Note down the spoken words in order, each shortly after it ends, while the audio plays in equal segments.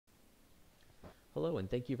Hello,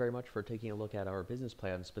 and thank you very much for taking a look at our business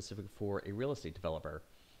plan specific for a real estate developer.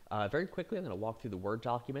 Very quickly, I'm going to walk through the Word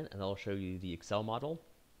document, and I'll show you the Excel model.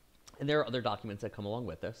 And there are other documents that come along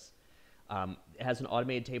with this. It has an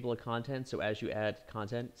automated table of contents, so as you add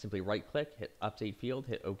content, simply right-click, hit Update Field,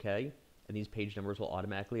 hit OK, and these page numbers will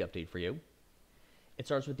automatically update for you. It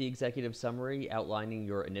starts with the executive summary outlining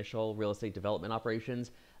your initial real estate development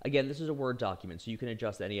operations. Again, this is a Word document, so you can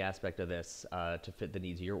adjust any aspect of this to fit the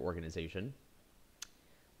needs of your organization.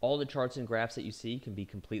 All the charts and graphs that you see can be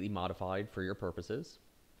completely modified for your purposes.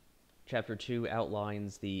 Chapter 2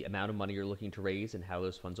 outlines the amount of money you're looking to raise and how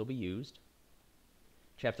those funds will be used.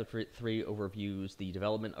 Chapter 3 overviews the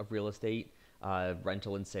development of real estate,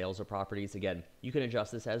 rental and sales of properties. Again, you can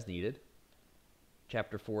adjust this as needed.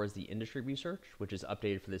 Chapter 4 is the industry research, which is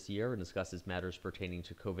updated for this year and discusses matters pertaining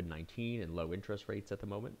to COVID-19 and low interest rates at the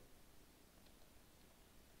moment.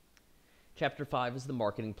 Chapter 5 is the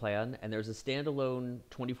marketing plan, and there's a standalone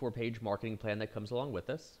 24-page marketing plan that comes along with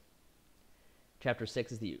this. Chapter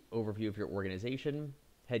 6 is the overview of your organization.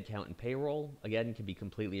 Headcount and payroll, again, can be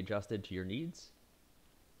completely adjusted to your needs.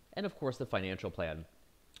 And of course, the financial plan,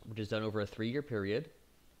 which is done over a 3-year period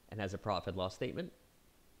and has a profit and loss statement,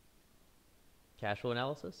 cash flow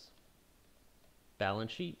analysis,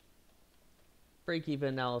 balance sheet, break-even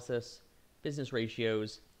analysis, business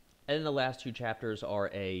ratios, and then the last 2 chapters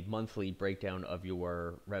are a monthly breakdown of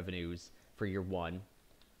your revenues for year 1,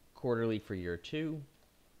 quarterly for year 2,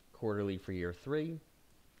 quarterly for year 3,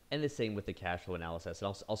 and the same with the cash flow analysis.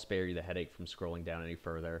 And I'll spare you the headache from scrolling down any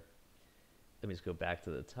further. Let me just go back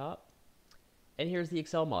to the top. And here's the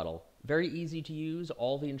Excel model. Very easy to use.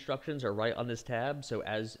 All the instructions are right on this tab. So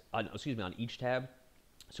on each tab.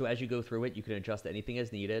 So as you go through it, you can adjust anything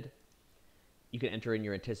as needed. You can enter in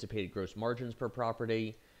your anticipated gross margins per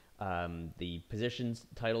property. The positions,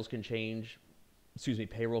 titles can change.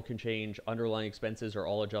 Payroll can change. Underlying expenses are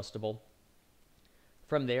all adjustable.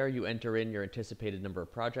 From there, you enter in your anticipated number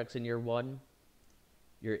of projects in year 1,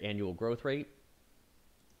 your annual growth rate,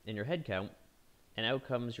 and your headcount. And out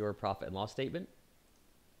comes your profit and loss statement.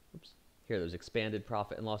 Oops. Here are those expanded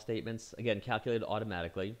profit and loss statements. Again, calculated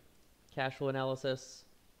automatically. Cash flow analysis,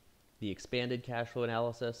 the expanded cash flow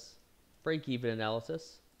analysis, break-even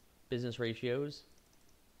analysis, business ratios,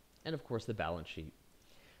 and of course the balance sheet.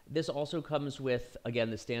 This also comes with,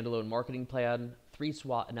 again, the standalone marketing plan, 3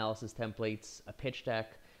 SWOT analysis templates, a pitch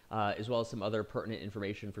deck, as well as some other pertinent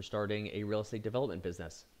information for starting a real estate development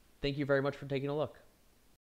business. Thank you very much for taking a look.